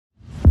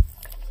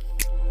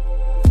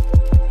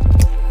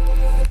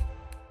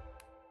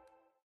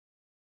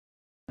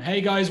Hey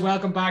guys,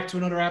 welcome back to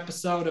another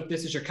episode of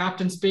This Is Your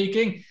Captain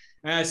Speaking.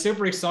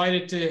 Super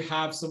excited to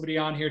have somebody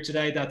on here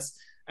today that's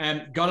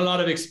got a lot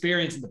of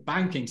experience in the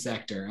banking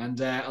sector and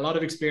a lot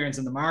of experience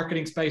in the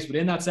marketing space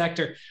within that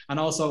sector, and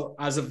also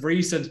as of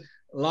recent,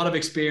 a lot of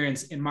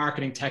experience in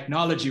marketing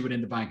technology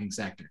within the banking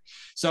sector.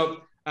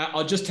 So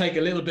I'll just take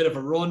a little bit of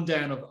a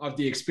rundown of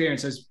the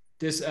experiences.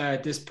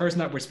 This person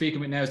that we're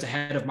speaking with now is the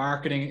head of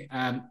marketing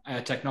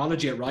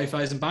technology at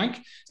Raiffeisen Bank.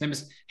 His name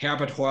is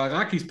Herbert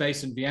Horak. He's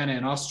based in Vienna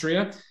in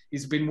Austria.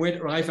 He's been with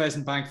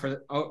Raiffeisen Bank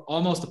for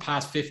almost the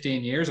past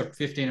 15 years, or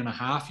 15 and a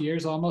half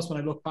years almost,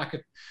 when I look back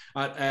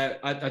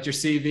at your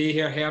CV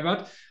here,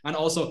 Herbert. And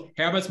also,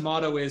 Herbert's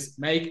motto is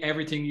make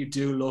everything you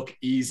do look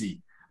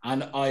easy.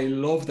 And I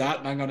love that.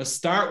 And I'm going to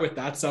start with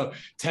that. So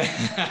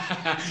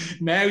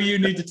now you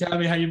need to tell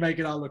me how you make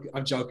it all look.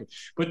 I'm joking.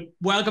 But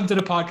welcome to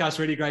the podcast.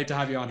 Really great to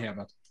have you on here,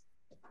 Herbert.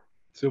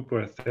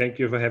 Super. Thank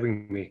you for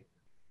having me.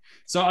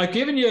 So I've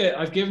given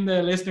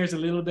the listeners a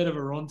little bit of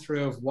a run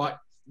through of what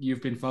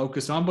you've been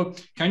focused on,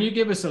 but can you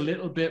give us a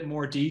little bit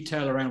more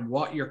detail around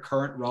what your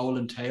current role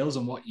entails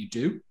and what you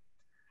do?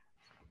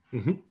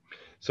 Mm-hmm.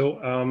 So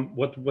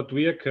what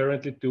we are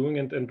currently doing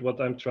and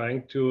what I'm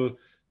trying to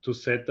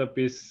set up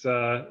is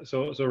so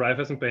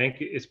Raiffeisen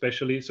Bank,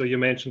 especially. So you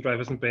mentioned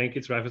Raiffeisen Bank.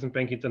 It's Raiffeisen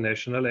Bank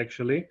International,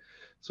 actually.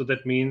 So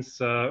that means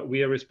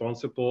we are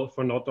responsible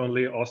for not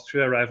only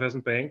Austria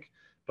Raiffeisen Bank,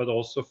 but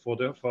also for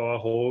our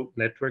whole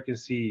network in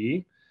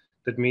CEE.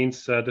 That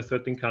means the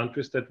 13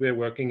 countries that we are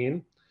working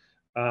in.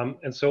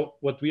 And so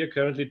what we are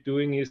currently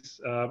doing is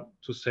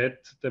to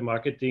set the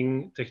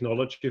marketing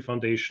technology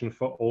foundation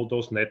for all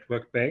those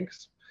network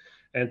banks,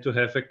 and to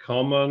have a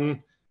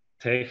common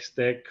tech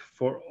stack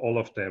for all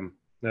of them.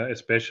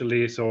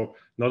 Especially so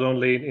not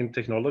only in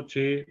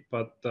technology,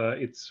 but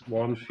it's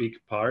one big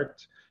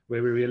part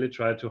where we really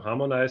try to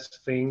harmonize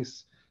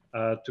things,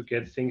 to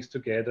get things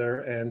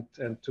together and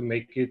to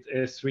make it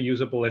as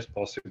reusable as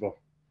possible.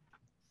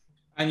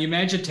 And you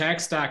mentioned tech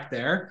stack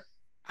there.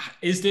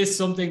 Is this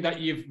something that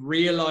you've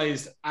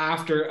realized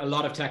after a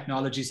lot of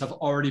technologies have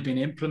already been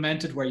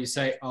implemented, where you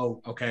say,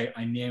 oh, okay,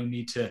 I now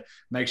need to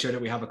make sure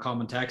that we have a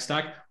common tech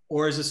stack?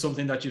 Or is it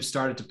something that you've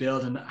started to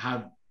build and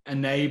have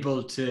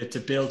enabled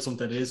to build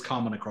something that is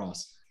common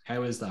across?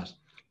 How is that?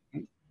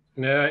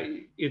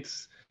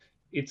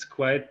 It's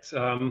quite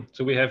so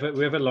we have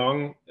a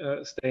long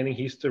standing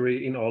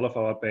history in all of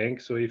our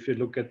banks. So if you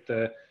look at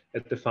the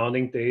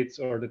founding dates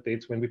or the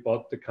dates when we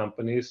bought the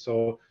companies,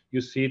 so you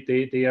see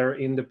they are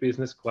in the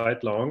business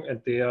quite long,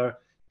 and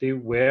they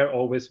were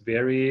always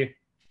very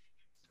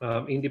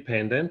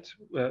independent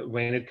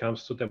when it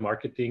comes to the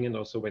marketing and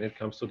also when it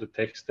comes to the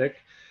tech stack.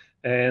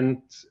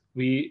 And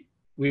we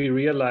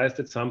realized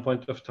at some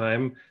point of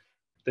time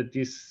that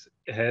this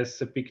has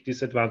a big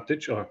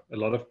disadvantage, or a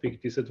lot of big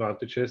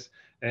disadvantages,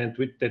 and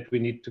with that we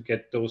need to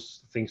get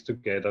those things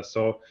together.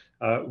 So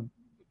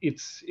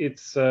it's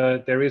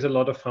there is a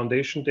lot of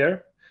foundation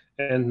there,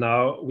 and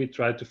now we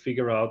try to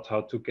figure out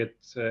how to get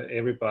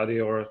everybody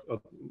or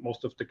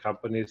most of the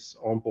companies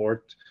on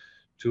board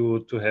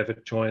to have a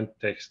joint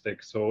tech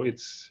stack. So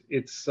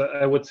it's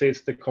I would say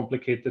it's the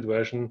complicated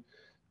version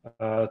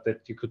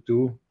that you could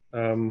do.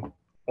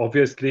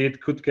 Obviously,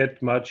 it could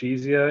get much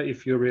easier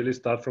if you really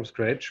start from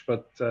scratch,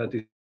 but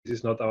this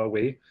is not our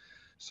way.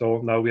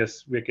 So now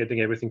we're getting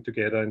everything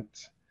together,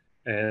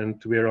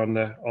 and we're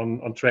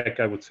on track,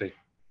 I would say.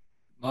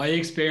 My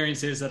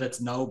experience is that it's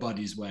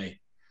nobody's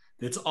way.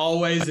 It's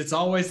always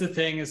the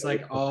thing. It's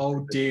like,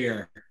 oh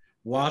dear,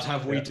 what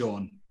have we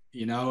done?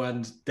 You know,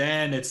 and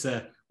then it's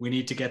we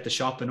need to get the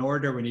shop in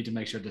order. We need to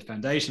make sure the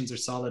foundations are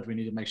solid. We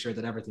need to make sure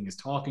that everything is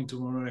talking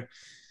to one another.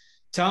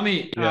 Tell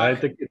me. Yeah,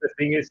 the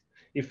thing is,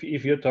 if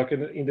you're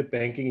talking in the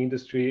banking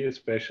industry,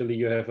 especially,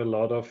 you have a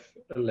lot of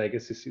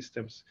legacy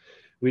systems,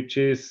 which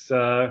is,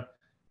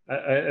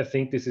 I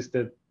think this is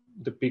the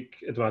big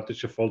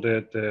advantage of all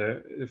the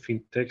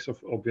fintechs,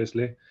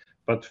 obviously,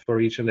 but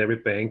for each and every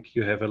bank,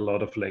 you have a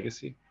lot of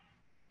legacy.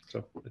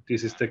 So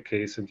this is the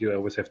case, and you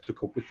always have to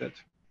cope with that.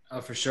 Oh,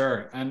 for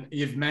sure. And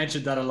you've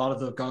mentioned that a lot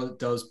of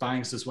those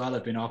banks as well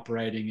have been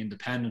operating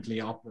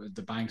independently,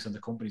 the banks and the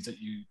companies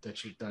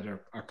that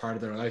are part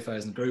of the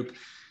Raiffeisen group.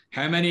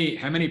 How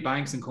many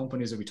banks and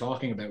companies are we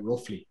talking about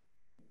roughly?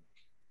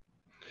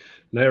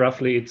 No,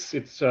 roughly it's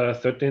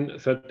 13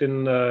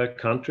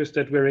 countries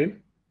that we're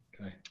in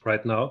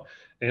right now.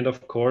 And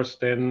of course,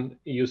 then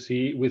you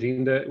see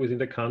within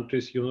the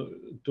countries,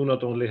 you do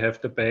not only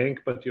have the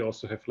bank, but you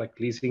also have like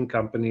leasing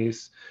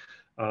companies,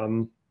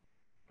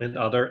 and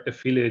other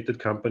affiliated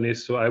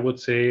companies. So I would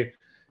say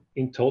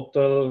in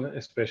total,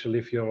 especially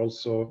if you're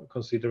also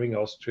considering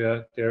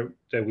Austria, there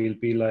will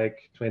be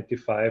like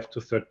 25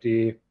 to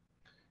 30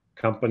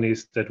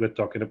 companies that we're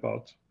talking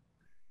about.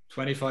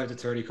 25 to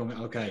 30 coming.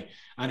 Okay.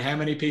 And how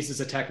many pieces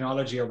of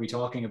technology are we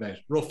talking about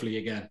roughly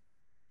again?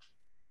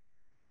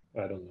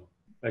 I don't know.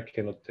 I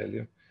cannot tell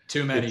you.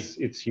 Too many.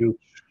 It's huge.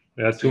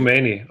 Yeah, too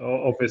many,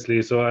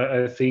 obviously. So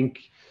I think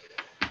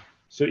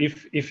So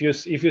if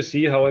you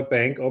see how a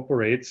bank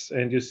operates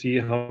and you see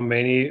how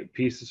many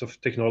pieces of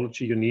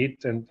technology you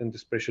need, and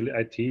especially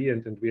IT,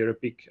 and we are a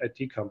big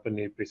IT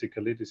company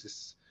basically. This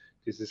is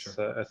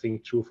Sure. I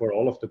think true for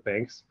all of the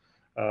banks.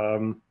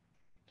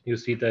 You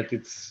see that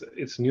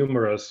it's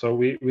numerous. So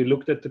we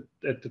looked at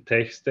the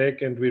tech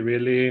stack, and we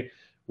really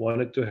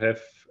wanted to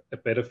have a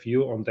better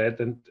view on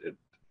that. And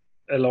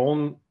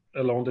alone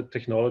the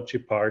technology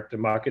part, the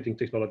marketing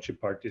technology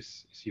part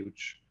is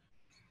huge.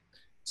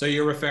 So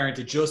you're referring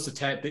to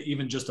just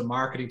even just the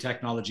marketing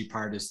technology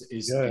part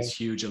Yeah. is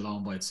huge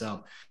alone by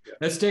itself. Yeah.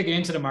 Let's dig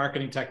into the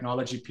marketing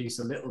technology piece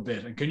a little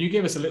bit. And can you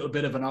give us a little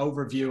bit of an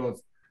overview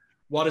of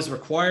what is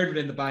required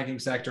within the banking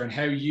sector and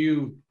how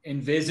you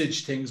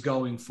envisage things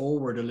going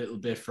forward a little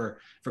bit for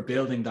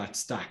building that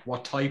stack?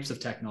 What types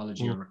of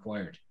technology are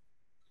required?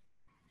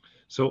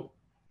 So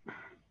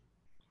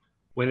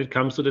when it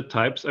comes to the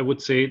types, I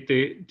would say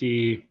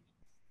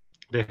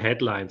the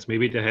headlines,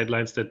 maybe the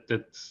headlines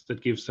that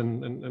gives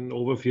an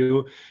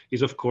overview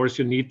is, of course,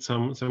 you need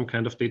some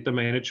kind of data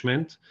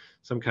management,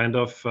 some kind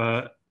of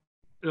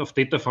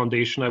data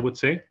foundation, I would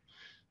say.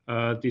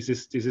 This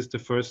is the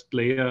first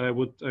layer,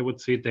 I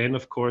would say. Then,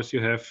 of course,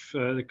 you have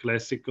the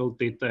classical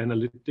data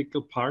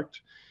analytical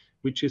part,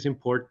 which is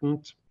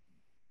important.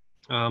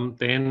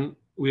 Then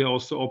we are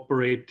also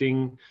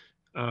operating.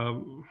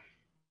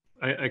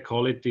 I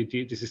call it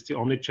this is the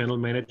omni-channel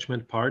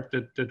management part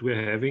that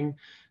we're having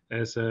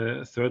as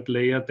a third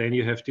layer. Then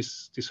you have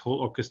this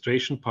whole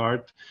orchestration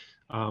part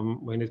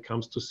when it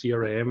comes to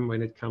CRM,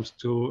 when it comes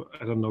to,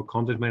 I don't know,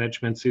 content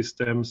management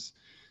systems,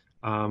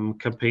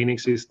 campaigning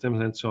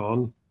systems, and so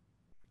on.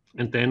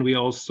 And then we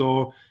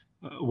also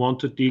want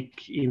to dig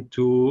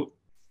into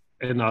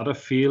another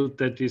field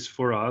that is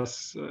for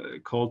us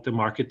called the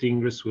marketing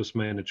resource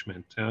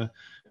management,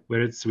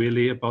 where it's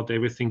really about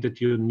everything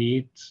that you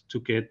need to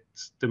get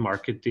the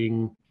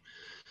marketing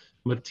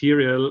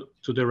material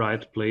to the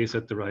right place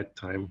at the right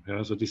time.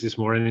 So this is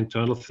more an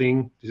internal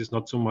thing. This is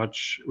not so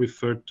much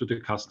referred to the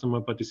customer,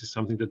 but this is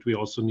something that we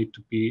also need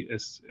to be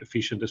as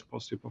efficient as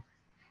possible.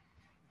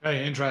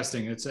 Very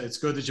interesting. It's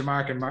good that you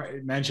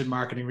mentioned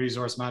marketing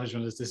resource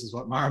management, as this is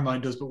what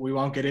Marmine does, but we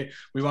won't get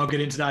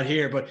into that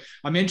here. But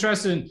I'm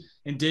interested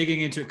in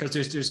digging into it because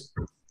there's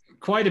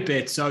quite a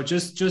bit. So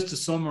just to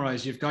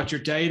summarize, you've got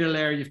your data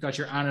layer, you've got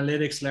your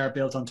analytics layer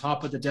built on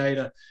top of the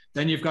data.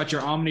 Then you've got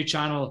your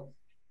omni-channel,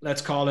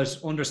 let's call it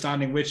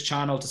understanding which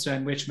channel to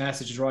send which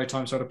message at the right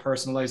time, sort of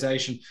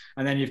personalization.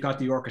 And then you've got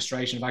the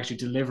orchestration of actually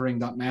delivering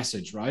that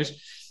message, right?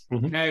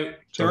 Mm-hmm. Now,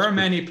 there are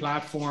many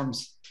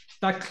platforms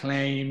that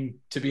claim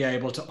to be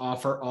able to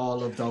offer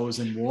all of those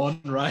in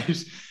one,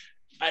 right?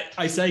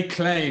 I say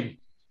claim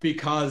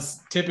because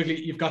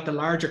typically you've got the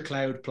larger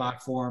cloud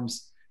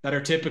platforms that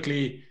are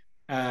typically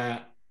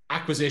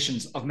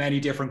acquisitions of many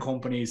different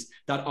companies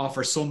that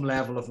offer some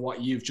level of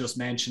what you've just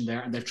mentioned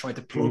there, and they've tried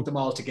to plug them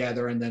all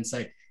together and then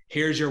say,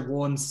 here's your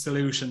one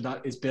solution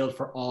that is built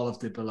for all of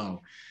the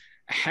below.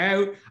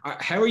 How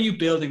are you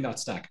building that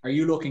stack? Are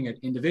you looking at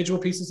individual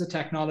pieces of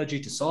technology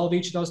to solve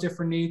each of those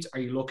different needs? Are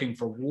you looking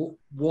for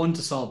one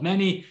to solve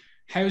many?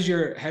 How's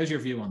your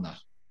view on that?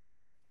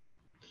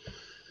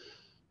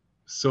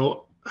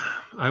 So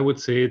I would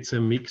say it's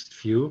a mixed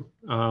view.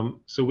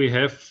 So we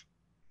have,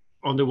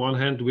 on the one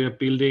hand, we are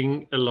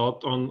building a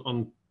lot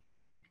on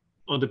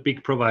the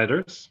big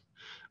providers,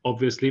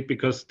 obviously,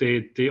 because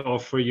they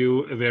offer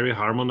you a very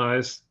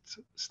harmonized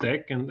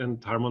stack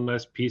and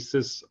harmonized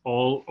pieces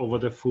all over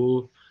the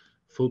full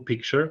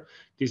picture.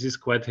 This is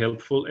quite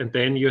helpful. And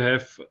then you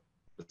have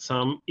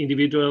some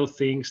individual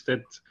things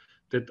that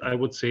I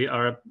would say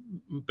are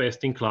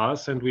best in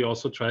class, and we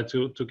also try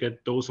to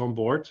get those on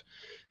board.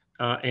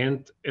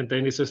 And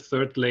then is a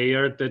third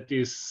layer that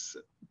is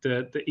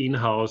the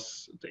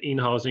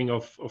in-housing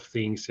of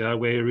things,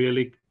 where you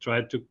really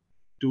try to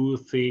do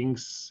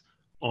things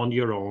on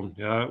your own,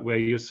 where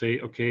you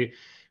say, okay,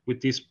 with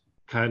this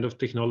kind of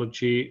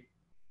technology,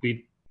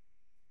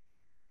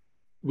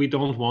 we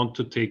don't want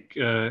to take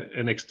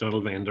an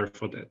external vendor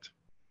for that.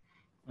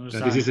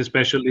 This is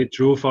especially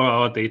true for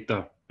our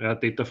data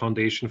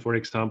foundation, for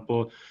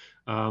example.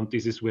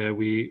 This is where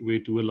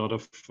we do a lot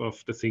of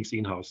the things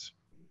in-house.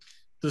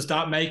 Does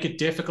that make it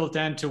difficult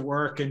then to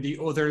work in the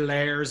other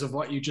layers of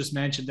what you just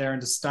mentioned there in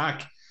the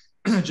stack,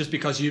 just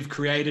because you've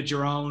created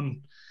your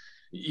own,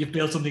 you've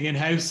built something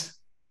in-house?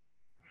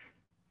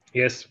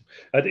 Yes,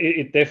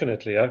 it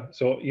definitely.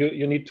 So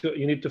you need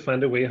to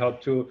find a way how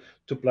to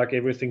plug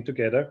everything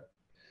together,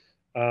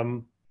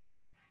 and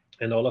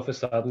all of a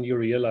sudden you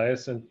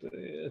realize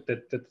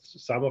that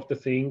some of the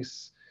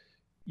things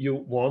you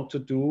want to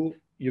do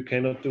you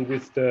cannot do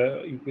with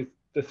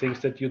the things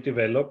that you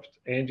developed,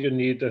 and you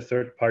need a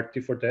third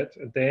party for that.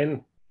 And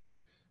then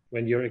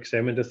when you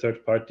examine the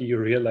third party, you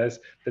realize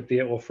that they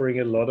are offering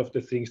a lot of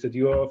the things that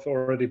you have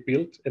already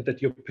built, and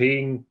that you're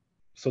paying,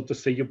 so to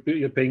say,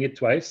 you're paying it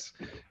twice,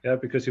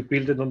 because you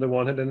build it on the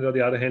one hand, and on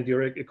the other hand,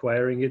 you're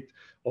acquiring it,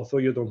 although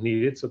you don't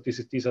need it. So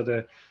these are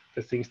the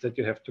things that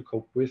you have to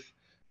cope with.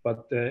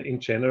 But in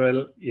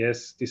general,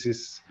 yes, this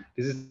is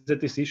the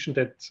decision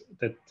that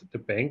the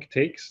bank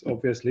takes,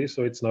 obviously.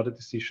 So it's not a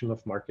decision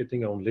of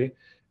marketing only,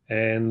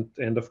 and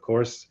of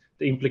course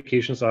the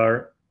implications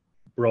are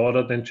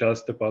broader than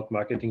just about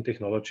marketing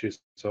technologies.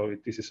 So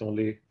this is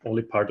only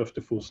part of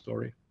the full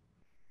story.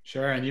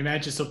 Sure. And you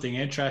mentioned something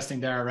interesting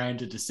there around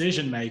the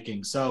decision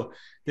making. So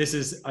this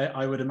is,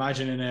 I would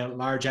imagine, in a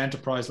large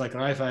enterprise like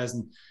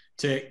Raiffeisen,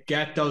 to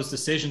get those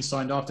decisions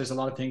signed off, there's a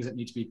lot of things that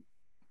need to be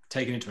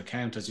taken into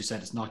account. As you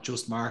said, it's not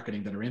just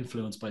marketing that are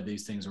influenced by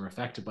these things or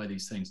affected by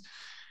these things.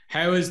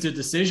 How is the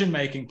decision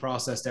making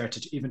process there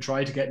to even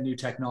try to get new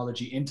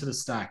technology into the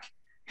stack?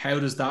 How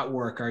does that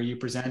work? Are you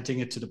presenting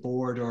it to the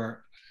board,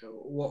 or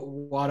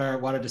what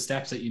are the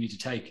steps that you need to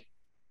take?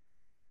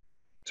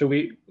 So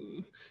we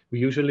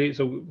usually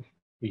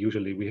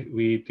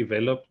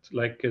developed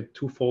like a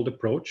twofold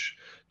approach.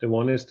 The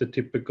one is the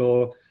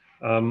typical,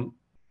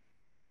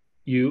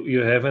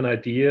 you have an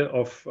idea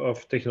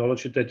of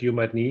technology that you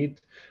might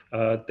need,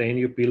 then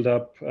you build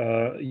up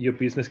your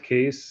business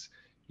case.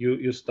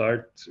 You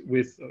start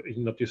with,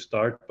 not you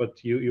start,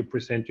 but you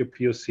present your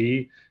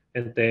POC,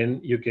 and then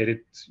you get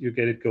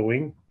it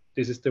going.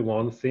 This is the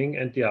one thing.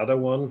 And the other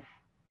one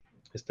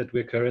is that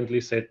we're currently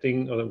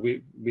setting, or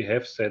we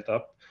have set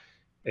up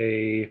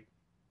a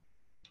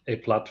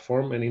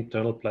platform, an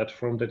internal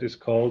platform that is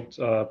called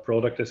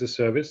Product as a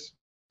Service,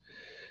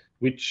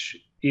 which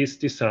is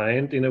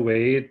designed in a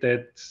way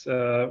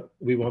that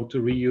we want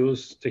to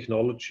reuse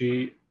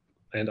technology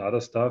and other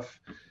stuff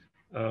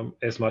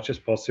as much as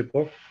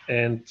possible.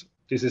 And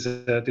this is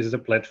a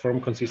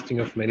platform consisting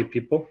of many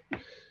people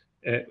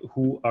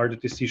who are the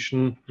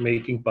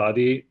decision-making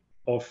body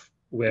of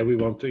where we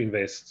want to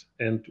invest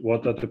and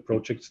what are the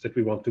projects that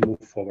we want to move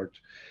forward.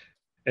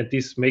 And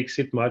this makes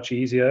it much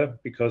easier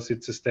because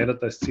it's a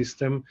standardized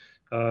system.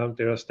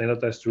 There are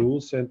standardized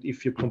rules, and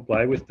if you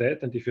comply with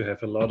that, and if you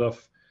have a lot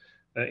of,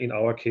 in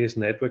our case,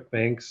 network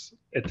banks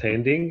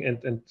attending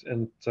and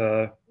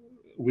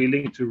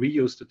willing to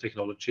reuse the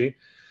technology,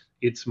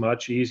 it's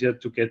much easier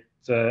to get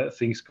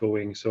things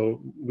going.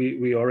 So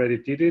we already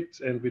did it,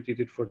 and we did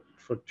it for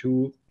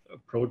 2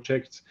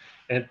 projects,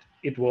 and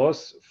it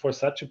was, for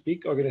such a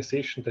big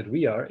organization that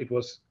we are, it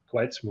was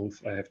quite smooth,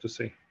 I have to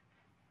say.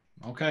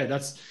 Okay,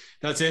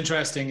 that's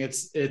interesting.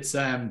 It's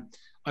I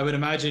would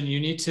imagine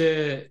you need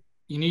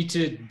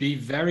to be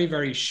very,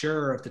 very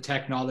sure of the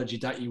technology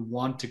that you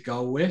want to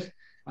go with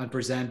and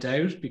present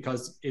out,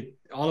 because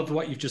all of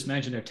what you've just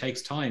mentioned there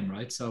takes time,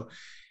 right? So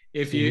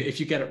if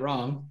you get it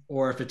wrong,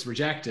 or if it's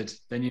rejected,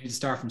 then you need to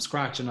start from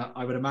scratch. And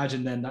I would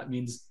imagine then that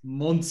means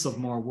months of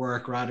more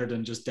work rather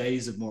than just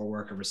days of more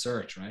work of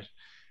research, right?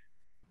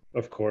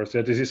 Of course,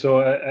 yeah. This is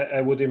so.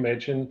 I would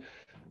imagine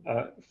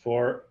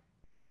for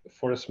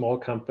a small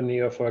company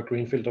or for a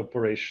greenfield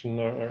operation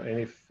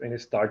or any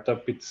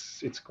startup,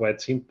 it's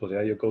quite simple.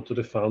 Yeah, you go to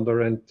the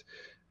founder and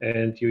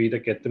you either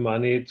get the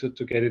money to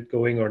get it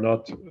going or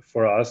not.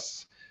 For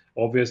us,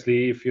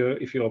 obviously, if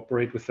you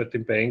operate with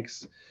 13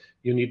 banks,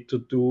 you need to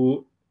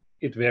do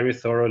it very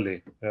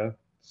thoroughly. Yeah,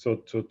 so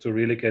to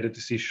really get a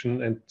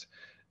decision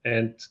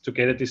and to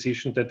get a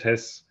decision that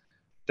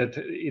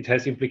it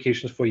has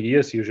implications for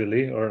years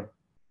usually, or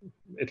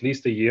at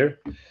least a year.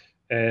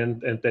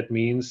 And that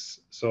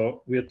means,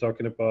 so we're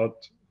talking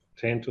about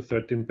 10 to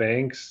 13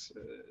 banks.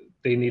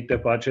 They need their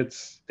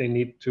budgets. They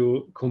need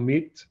to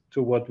commit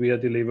to what we are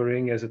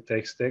delivering as a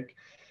tech stack,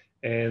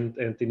 and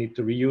they need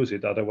to reuse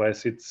it.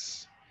 Otherwise,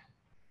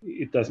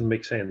 it doesn't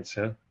make sense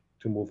to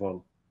move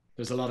on.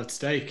 There's a lot at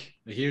stake,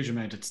 a huge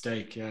amount at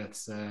stake. Yeah,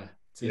 it's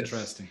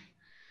interesting. Yes.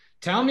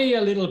 Tell me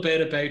a little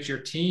bit about your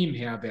team,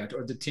 Herbert,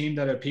 or the team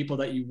that are people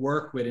that you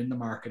work with in the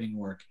marketing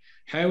work.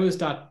 How is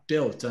that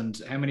built, and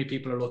how many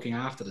people are looking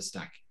after the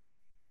stack?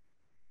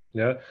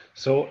 Yeah.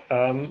 So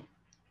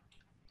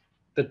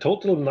the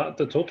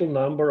total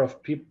number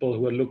of people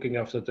who are looking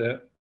after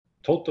the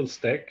total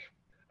stack,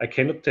 I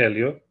cannot tell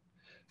you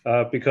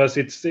because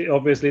it's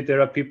obviously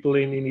there are people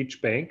in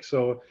each bank.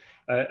 So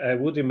I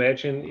would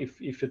imagine if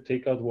you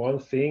take out one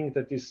thing,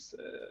 that is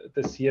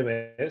the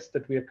CMS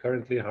that we are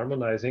currently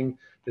harmonizing,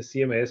 the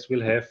CMS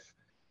will have,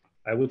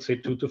 I would say,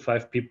 2 to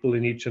 5 people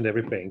in each and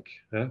every bank.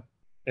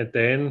 And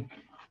then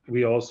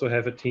we also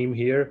have a team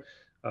here,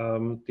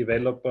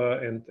 developer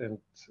and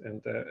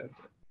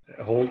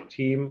a whole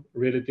team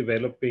really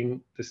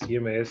developing the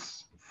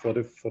CMS for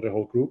the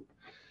whole group.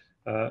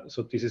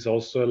 So this is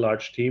also a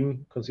large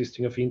team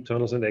consisting of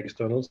internals and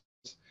externals.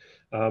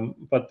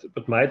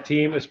 But my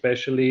team,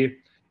 especially,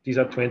 these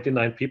are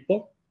 29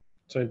 people.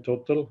 So in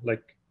total,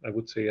 like I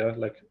would say,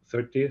 like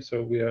 30.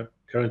 So we are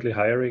currently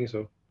hiring.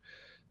 So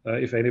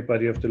if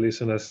anybody of the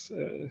listeners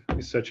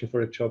is searching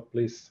for a job,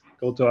 please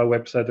go to our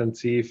website and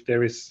see if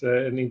there is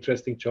an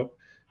interesting job,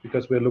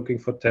 because we're looking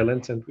for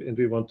talents and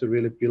we want to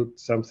really build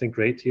something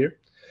great here.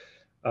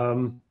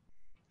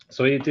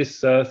 So it is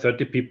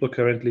 30 people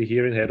currently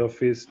here in head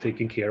office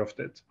taking care of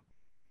that.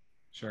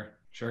 Sure.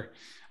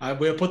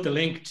 We'll put the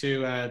link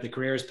to the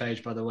careers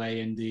page, by the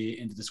way, in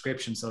the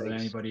description, so that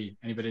anybody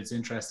that's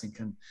interested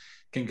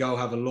can go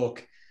have a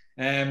look.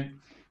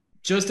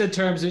 just in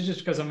terms of, just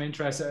because I'm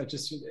interested,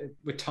 just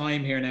with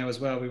time here now as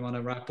well, we want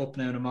to wrap up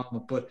now in a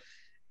moment. But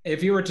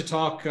if you were to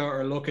talk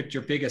or look at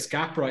your biggest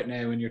gap right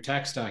now in your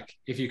tech stack,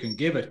 if you can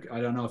give it,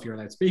 I don't know if you're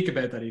allowed to speak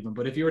about that even,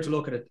 but if you were to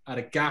look at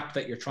a gap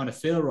that you're trying to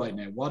fill right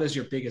now, what is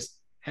your biggest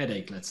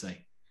headache, let's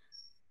say?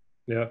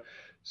 Yeah.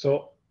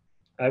 So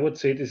I would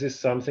say this is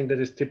something that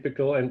is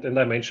typical, and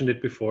I mentioned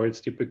it before,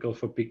 it's typical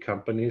for big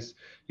companies.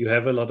 You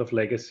have a lot of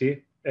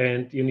legacy,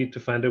 and you need to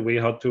find a way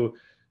how to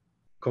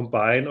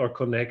combine or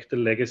connect the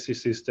legacy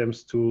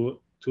systems to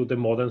the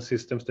modern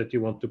systems that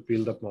you want to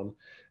build upon.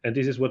 And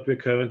this is what we're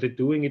currently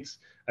doing.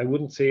 I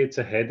wouldn't say it's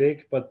a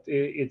headache, but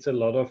it's a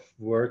lot of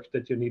work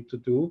that you need to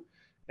do.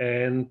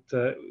 And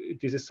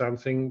this is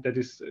something that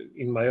is,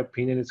 in my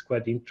opinion, it's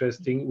quite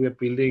interesting. We're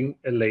building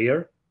a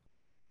layer,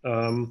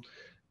 um,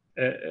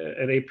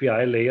 an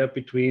API layer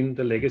between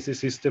the legacy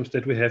systems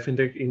that we have in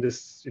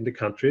the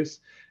countries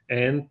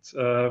and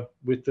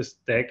with the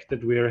stack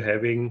that we are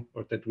having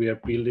or that we are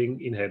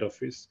building in head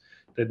office.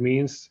 That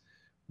means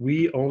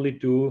we only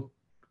do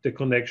the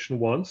connection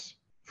once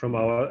from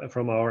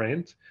our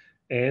end,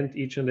 and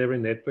each and every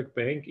network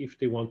bank, if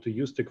they want to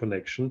use the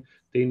connection,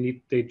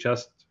 they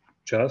just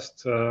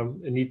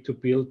need to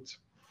build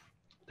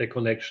the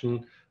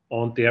connection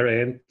on their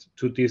end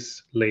to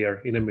this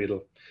layer in the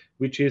middle,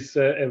 which is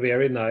a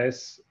very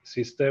nice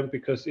system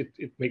because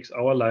it makes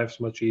our lives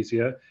much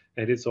easier,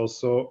 and it's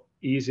also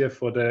easier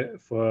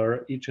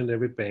for each and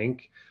every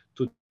bank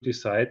to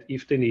decide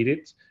if they need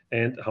it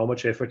and how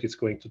much effort it's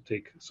going to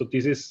take. So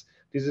this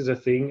is a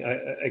thing.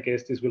 I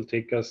guess this will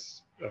take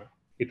us.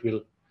 It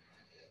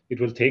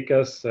will take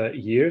us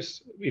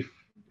years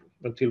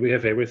until we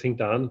have everything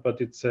done.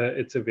 But it's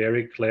a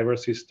very clever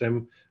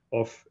system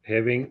of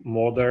having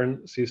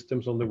modern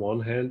systems on the one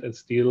hand and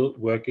still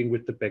working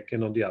with the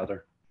backend on the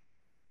other.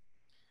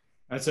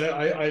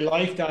 I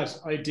like that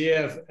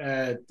idea of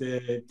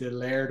the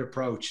layered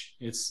approach.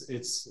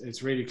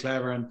 It's really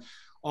clever, and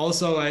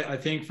also I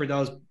think for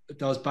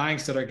those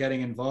banks that are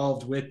getting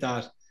involved with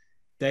that,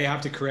 they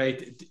have to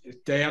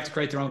create their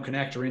own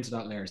connector into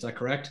that layer. Is that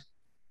correct?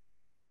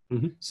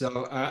 Mm-hmm.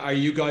 So are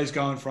you guys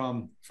going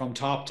from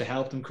top to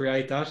help them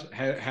create that?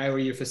 How are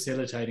you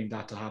facilitating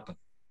that to happen?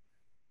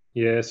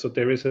 Yeah, so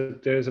there is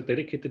a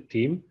dedicated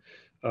team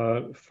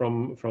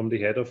from the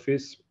head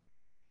office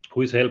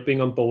who is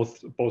helping on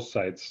both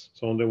sides.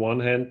 So on the one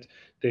hand,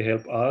 they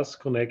help us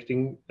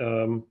connecting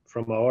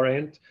from our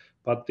end,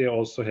 but they're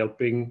also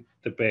helping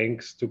the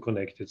banks to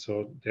connect it.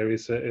 So there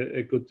is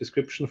a good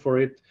description for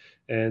it,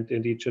 and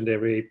each and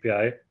every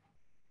API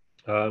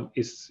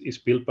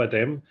is built by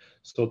them.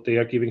 So they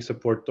are giving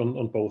support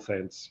on both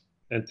ends,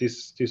 and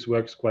this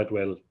works quite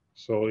well.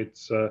 So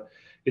it's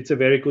a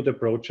very good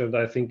approach, and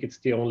I think it's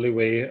the only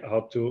way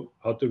how to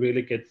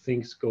really get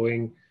things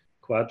going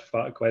quite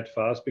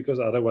fast, because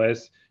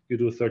otherwise you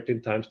do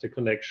 13 times the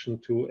connection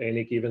to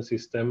any given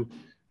system,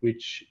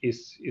 which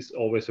is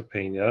always a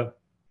pain. Yeah,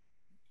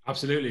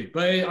 absolutely.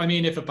 But I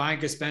mean, if a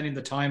bank is spending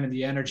the time and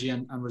the energy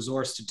and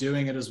resource to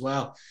doing it as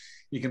well,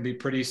 you can be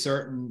pretty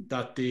certain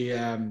that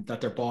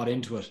that they're bought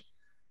into it,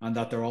 and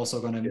that they're also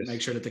going to yes.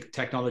 make sure that the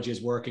technology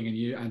is working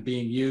and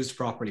being used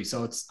properly.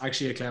 So it's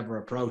actually a clever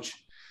approach.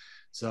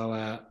 So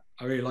I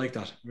really like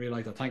that.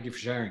 Thank you for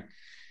sharing.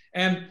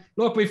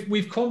 Look,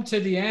 we've come to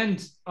the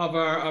end of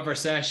our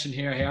session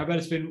here. I bet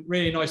it's been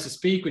really nice to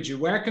speak with you.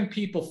 Where can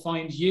people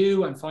find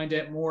you and find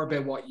out more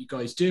about what you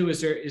guys do?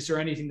 Is there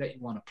anything that you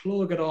want to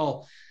plug at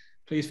all?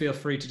 Please feel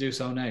free to do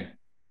so now.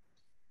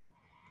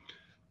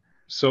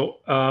 So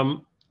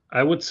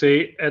I would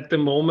say at the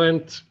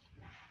moment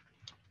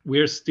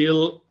we're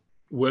still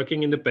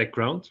working in the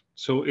background.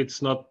 So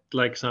it's not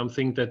like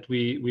something that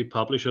we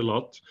publish a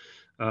lot.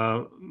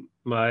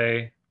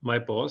 My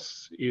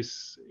boss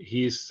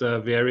he's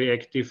very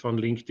active on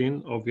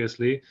LinkedIn,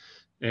 obviously,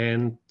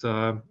 and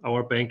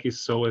our bank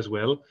is so as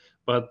well.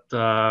 But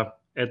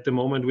at the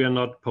moment, we are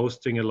not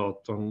posting a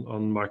lot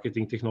on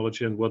marketing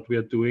technology and what we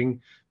are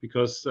doing,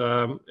 because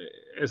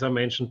as I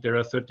mentioned, there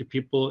are 30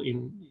 people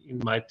in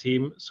my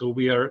team, so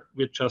we're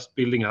just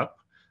building up.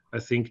 I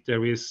think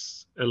there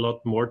is a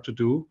lot more to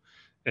do,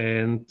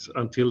 and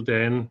until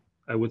then,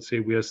 I would say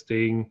we are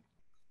staying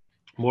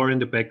more in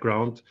the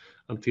background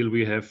until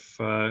we have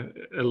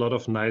a lot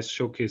of nice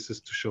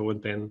showcases to show,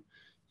 and then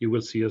you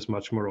will see us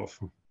much more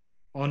often.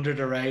 Under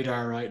the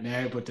radar right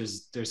now, but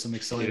there's some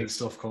exciting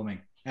stuff coming.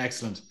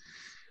 Excellent.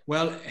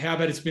 Well,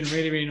 Herbert, it's been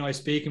really, really nice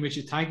speaking with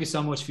you. Thank you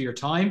so much for your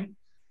time,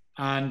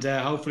 and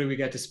hopefully we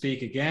get to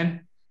speak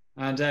again.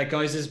 And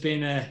guys, this has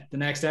been the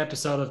next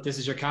episode of This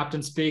Is Your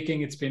Captain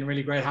Speaking. It's been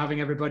really great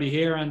having everybody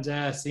here,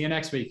 and see you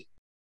next week.